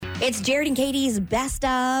It's Jared and Katie's Best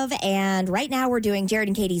Of, and right now we're doing Jared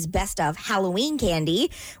and Katie's Best Of Halloween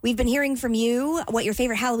candy. We've been hearing from you what your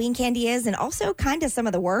favorite Halloween candy is, and also kind of some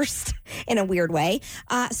of the worst in a weird way.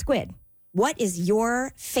 Squid, what is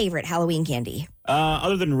your favorite Halloween candy?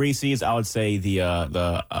 Other than Reese's, I would say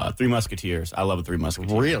the Three Musketeers. I love the Three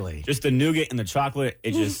Musketeers. Really? Just the nougat and the chocolate.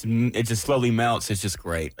 It just slowly melts. It's just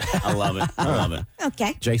great. I love it. I love it.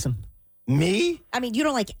 Okay. Jason? Me? I mean, you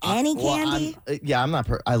don't like any candy? I'm not.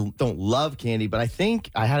 I don't love candy, but I think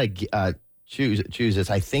I had to choose this.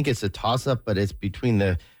 I think it's a toss-up, but it's between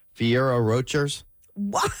the Ferrero Rochers.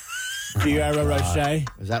 What? Ferrero Rocher.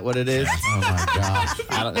 Is that what it is? Oh, my gosh.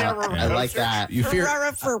 I don't know. I like that. You fear...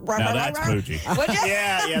 Now that's bougie.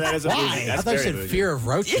 Yeah, that is a bougie. I thought you said fear of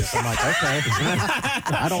roaches. I'm like, okay.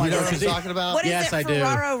 I don't like You know what roaches. I'm talking about? What is Yes, it? I do.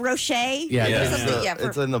 Ferraro Rocher? Yeah,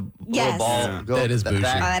 It's in the little ball. Yeah. That is bougie.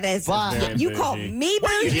 That is. But- You call me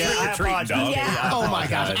bougie? Yeah, I apologize. Yeah. Oh my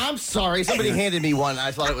gosh! I'm sorry. Somebody handed me one.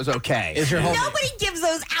 I thought it was okay. Is your home... Nobody gives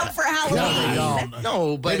those out for Halloween.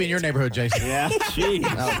 No, but Maybe in your neighborhood, Jason. Yeah.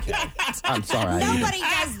 Jeez. Okay. I'm sorry. Nobody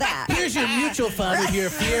does that. Here's your mutual fund with your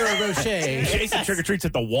Ferrero Rocher. Jason trick-or-treats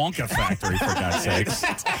at the Wonka factory, for God's sakes.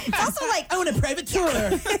 It's also like, I want a private tour.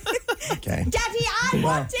 Okay. Daddy, I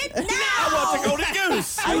want it now. I want the Golden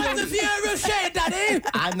Goose. I want the Ferrero Rocher, Daddy.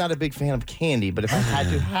 I'm not a big fan of candy, but if I had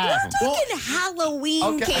to have them, Talking Halloween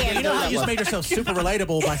Okay, candy. You know how you just made yourself super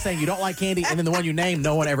relatable by saying you don't like candy, and then the one you name,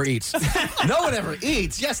 no one ever eats. no one ever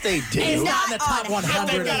eats. Yes, they do. It's not in the top on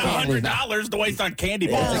 100 of Halloween. $100 to waste on candy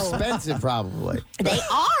It's bars. expensive, probably. They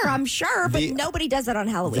are, I'm sure, but nobody does it on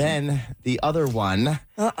Halloween. Then the other one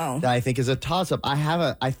Uh-oh. that I think is a toss-up.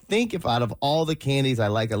 I think if out of all the candies, I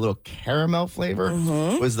like a little caramel flavor.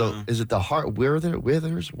 Is it the heart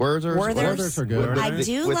Werther's? Werther's are good. I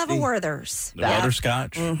do with love the- a Werther's. The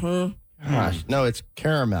butterscotch. Gosh, no, it's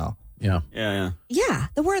caramel. Yeah. Yeah. Yeah,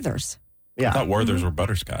 the Werther's. I Yeah, thought Werther's were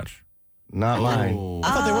butterscotch. not mine. I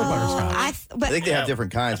thought they were butterscotch. I think they have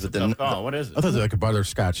different kinds, but then What is it? I thought they were like a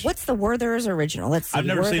butterscotch. What's the Werther's original? Let's see. I've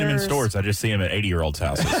never seen them in Werther's. stores. I just see them at 80-year-olds'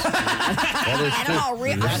 houses. And I'm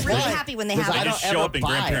really happy when they have I They it. just don't show ever up in buy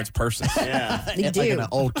grandparents' purses. Yeah. They It's like do. an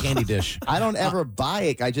old candy dish. I don't ever buy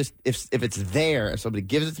it. I just if it's there, if somebody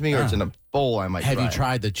gives it to me or it's in a bowl, I might. Have try you it.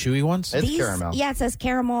 tried the chewy ones? It's caramel. Yeah, it says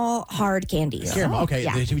caramel hard candies. Caramel. Okay.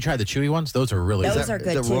 Yeah. Have you tried the chewy ones? Those are really Those good. are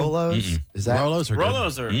good, the too. Rolos? Is that Rolos are good.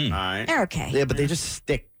 Rolos are all right. They're okay. Yeah, but they just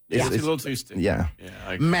stick. It's It's- a little too sticky. yeah.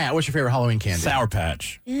 Matt, what's your favorite Halloween candy? Sour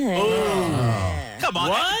Patch. Come on.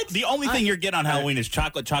 What? The only thing you're getting on Halloween is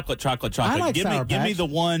chocolate. I like give Sour me Patch. the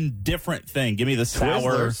one different thing. Give me the sour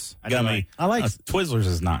Twizzlers. gummy. I like- Twizzlers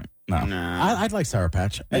is not. No. I'd like Sour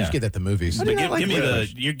Patch. I just Yeah. get that at the movies. But do you give, not like give me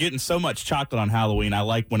Twizzlers? you're getting so much chocolate on Halloween. I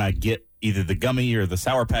like when I get either the gummy or the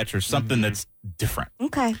Sour Patch or something that's different.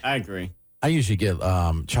 Okay. I agree. I usually get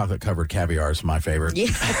chocolate-covered caviar is my favorite. Yeah.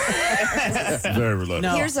 Very relatable.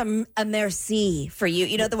 No. Here's a merci for you.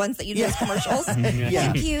 You know the ones that you do as commercials?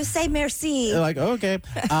 Thank you. Say merci. They're like, okay.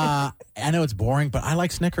 I know it's boring, but I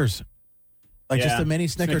like Snickers. Like just Yeah. the mini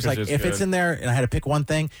Snickers. Snickers Like is if it's good. in there and I had to pick one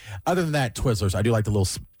thing, other than that, Twizzlers. I do like the little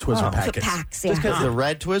Twizzler packets. Packs, Just because yeah. the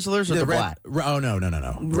red Twizzlers or the black? Oh,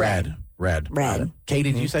 no. Red. Red.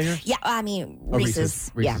 Katie, did you say yours? Yeah, I mean, Oh,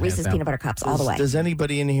 Reese's. Reese's Yeah, hands Reese's down. peanut butter cups all the way. Does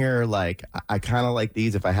anybody in here like? I kind of like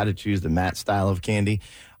these. If I had to choose the Matt style of candy,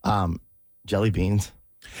 jelly beans.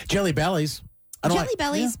 Jelly Bellies. I don't Jelly like,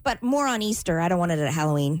 bellies, but more on Easter. I don't want it at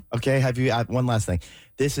Halloween. Okay, have you? One last thing.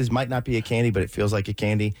 This might not be a candy, but it feels like a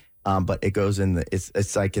candy. But it goes in the.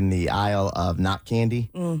 It's like in the aisle of not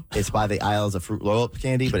candy. It's by the aisles of Fruit Roll-Up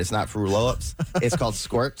candy, but it's not Fruit Roll-Ups. It's called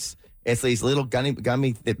Squirts. It's these little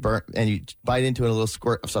gummy that burn, and you bite into it, a little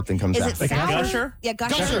squirt of something comes Is out. it sour? Gusher? Yeah,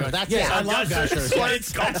 Gusher. Gusher, that's Yeah, it. I love Gushers.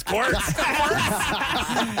 It's called squirts.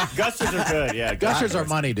 Gushers are good. Yeah. Gushers are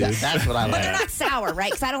money, dude. That's what I But like. they're not sour,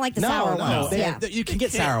 right? Because I don't like the No, sour no. ones. Yeah. You can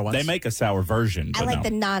get sour ones. They make a sour version. I but like no.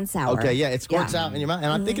 the non-sour. Okay, yeah, it squirts out in your mouth.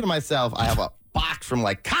 And I'm thinking to myself, I have a box from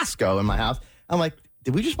like Costco in my house. I'm like,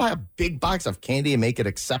 did we just buy a big box of candy and make it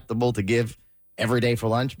acceptable to give every day for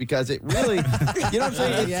lunch? Because it really, you know what I'm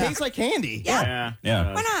saying? It tastes like candy. Yeah.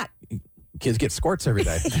 Yeah. Why not? Kids get squirts every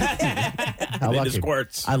day. How They lucky. just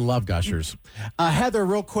squirts. I love Gushers. Heather,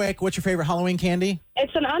 real quick, what's your favorite Halloween candy?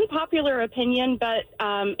 It's an unpopular opinion, but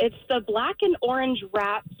it's the black and orange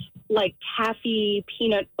wrapped, like taffy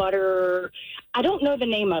peanut butter. I don't know the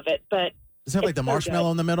name of it, but Is that like It's the so marshmallow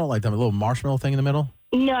good. in the middle? Like the little marshmallow thing in the middle?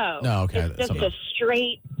 no. No, okay, It's that's just something a else.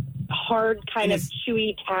 straight, hard kind And of it's-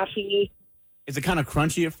 chewy taffy. Is it kind of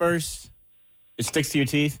crunchy at first? It sticks to your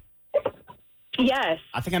teeth? Yes.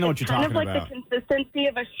 I think I know what you're talking Kind of like about. the consistency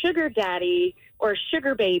of a sugar daddy or a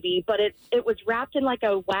sugar baby, but it was wrapped in like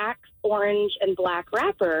a wax orange and black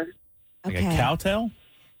wrapper. Like a cowtail?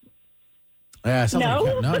 Yeah,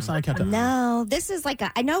 No? No, it's not a cowtail. No, this is like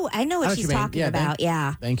a. I know what she's you mean. talking Yeah, about.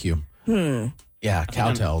 Yeah. Thank you. Yeah,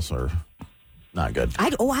 cowtails are not good. I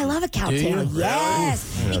love a cowtail. you?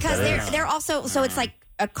 Yes, because they're also so it's like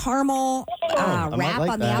a caramel might wrap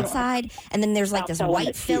like on the that. outside, and then there's like this I'll tell white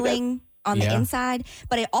them to see filling on the Yeah. inside.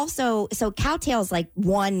 But it also cowtail's like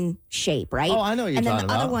one shape, right? Oh, I know what you're and then talking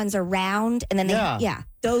the other about. ones are round, and then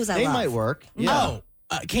those I They love. might work. Yeah.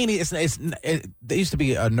 Candy, they used to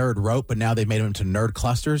be a nerd rope, but now they've made them into nerd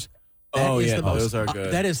clusters. That Oh, is yeah, the most, those are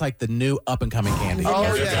good. that is like the new up and coming candy. Oh,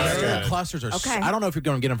 Those are yeah. good. Nerd clusters are. Okay. I don't know if you're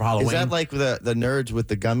going to get them for Halloween. Is that like the nerds with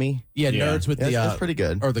the gummy? yeah, Yeah. nerds with That's, the that's pretty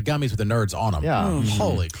good. or the gummies with the nerds on them. Yeah.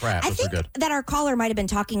 Holy crap, I those are think good. that our caller might have been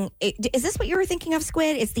talking. Is this what you were thinking of,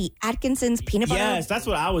 Squid? It's the Atkinson's peanut butter. Yes, that's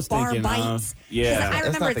what I was bar thinking. bites. Yeah. 'Cause I That's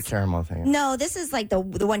remember not the it's- caramel thing. No, this is like the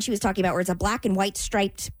one she was talking about, where it's a black and white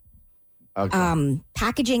striped Okay.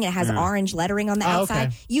 packaging, and it has orange lettering on the Oh, outside.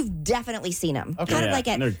 okay. You've definitely seen them. Okay. Kind of Yeah, like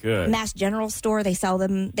at they're good. Mass General Store, they sell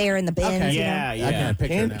them there in the bins. Okay. you know? Yeah, I yeah. can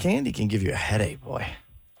picture it now. Candy can give you a headache, boy.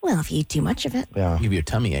 Well, if you eat too much of it. Yeah. Give you a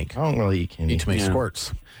tummy ache. I don't really eat candy. Eat too many Yeah.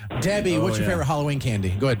 squirts. Debbie, what's your yeah. favorite Halloween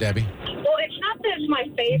candy? Go ahead, Debbie. Well, it's not that it's my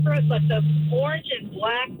favorite, but the orange and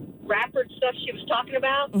black wrappered stuff she was talking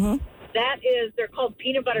about, they're called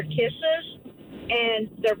peanut butter kisses, and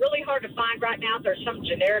they're really hard to find right now. There's some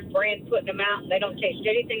generic brand putting them out, and they don't taste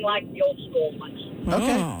anything like the old school ones.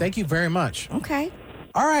 Okay, thank you very much. Okay.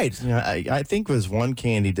 All right. You know, I think there's one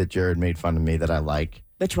candy that Jared made fun of me that I like.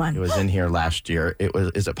 Which one? It was in here last year.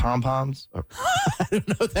 Is it pom poms? I don't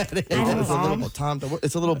know what that is. It's a little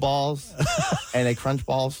it's a little balls, and they crunch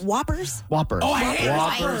balls. Whoppers? Whoppers. Oh, I hate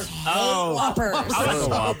Whoppers. Oh, Whoppers. I like a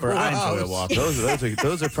Whopper. I enjoy a Whopper.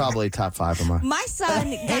 Those are probably top 5 of mine. My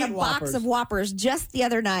son got a box Whoppers. of Whoppers just the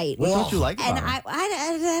other night. What don't you like And about them?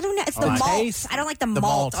 I don't know. It's the Oh, malt. taste? I don't like the The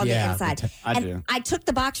malt malt, on yeah, the inside. the I and do. I took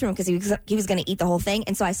the box from him because he was going to eat the whole thing,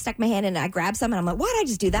 and so I stuck my hand in and I grabbed some, and I'm like, "Why did I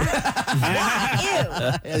just do that?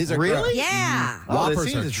 Why? Ew." Yeah, these are Really? Yeah. Well, it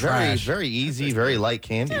Whoppers seems are it's very, trash. very easy, very light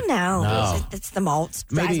candy. No, No. It's the malt.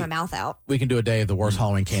 Dries Maybe- my mouth out. We can do a day of the worst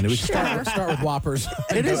Halloween candy. We can start with Whoppers.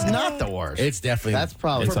 It is not the worst. It's definitely. That's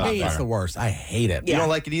probably for top me. It's five. the worst. I hate it. You don't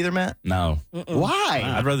like it either, Matt? No. Why?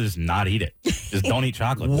 I'd rather just not eat it. Just don't eat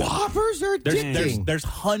chocolate. Whoppers are addicting. There's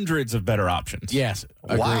hundreds of better options. Yes.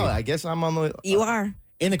 Wow, agreed. I guess I'm on the. You are.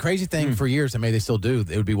 And the crazy thing for years, and maybe they still do,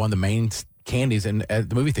 it would be one of the main candies at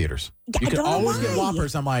the movie theaters. Yeah, You I could don't know always get why.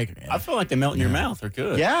 Whoppers. I'm like, I feel like they melt in your mouth. They're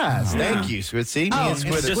good. Yes, thank you, Squid. See, me and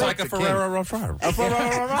Squid It's are just like a the king. Ferrero Rocher.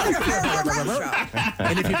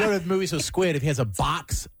 and if you go to the movies with Squid, if he has a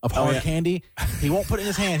box of hard candy, he won't put it in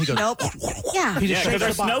his hand. He goes, Nope. Yeah. He just Yeah, shakes because they're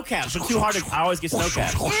the box. snow caps. They're too hard to. I always get snow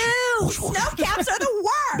caps. Ew, snow caps are the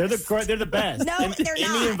worst. They're the best. No, they're in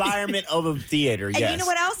not. the environment of a theater. And Yes. you know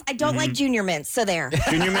what else? I don't like junior mints, so there.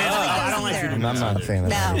 Junior man. I don't like either. junior I'm mints. not a fan of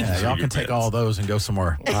No. that. Yeah, y'all can take all those and go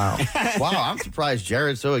somewhere. Wow. Wow, I'm surprised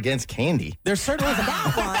Jared's so against candy. There's certainly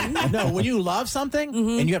That one. no, when you love something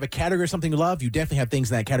and you have a category of something you love, you definitely have things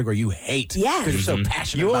in that category you hate. Yes. Because you're so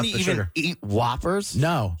passionate You about won't the even sugar. eat Whoppers?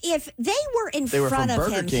 No. If they were in They were front from of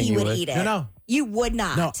Burger him, King, he you would would. eat it. No. You would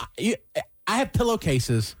not. No, I have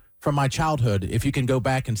pillowcases from my childhood. If you can go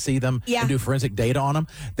back and see them Yeah. and do forensic data on them,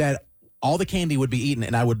 that all the candy would be eaten,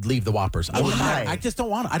 and I would leave the Whoppers. I would Why? not. I just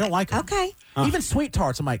don't want it. I don't like them. Okay. Even sweet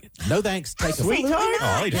tarts. I'm like, no thanks. Take them. Sweet Absolutely tarts?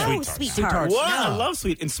 not. Oh, I eat no, sweet tarts. sweet Sweet tarts. tarts. What? No. I love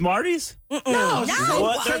sweet. And Smarties? No.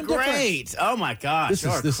 What? They're Same difference. great. Oh, my gosh. This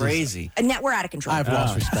Y'all is- are this is- crazy. And that we're out of control. I've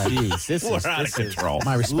lost respect. Jeez, this We're is out of control.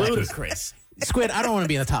 My respect. is- ludicrous. Squid, I don't want to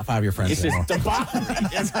be in the top 5 of your friends It's anymore. just the bottom.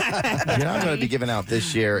 You know, I'm going to be giving out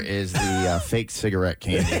this year is the fake cigarette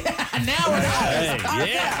candy.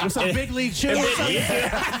 Yeah. With some big league chew.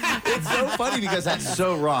 It's so funny because that's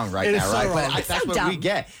so wrong right It is now, so right? wrong. But It's that's so what we dumb.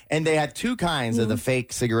 get. And they had 2 kinds of the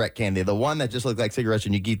fake cigarette candy. The one that just looked like cigarettes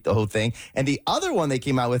and you eat the whole thing. And the other one they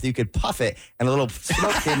came out with, you could puff it and a little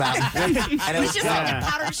smoke came out. And it It's was just gum. like a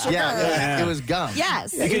powdered sugar. Yeah, it was gum.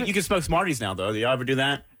 Yes. You can smoke Smarties now, though. Do you ever do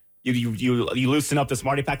that? You loosen up the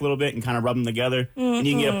Smartie pack a little bit and kind of rub them together, and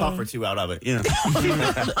you can get a puff or 2 out of it. Yeah. I'm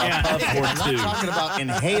not talking about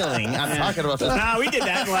inhaling. I'm talking about just Nah, we did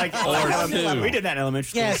that in we did that in elementary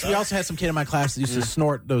school. Yes, we also had some kid in my class that used to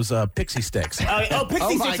snort those pixie sticks. Pixie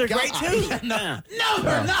Oh my sticks are great God. too. Yeah. No,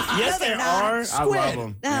 they're not. Yes, they're they not. are. I love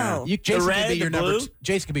them. No. Jason red, could be your the number. blue?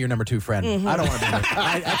 Jason could be your number 2 friend. I don't want to be.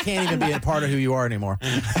 I can't even be a part of who you are anymore.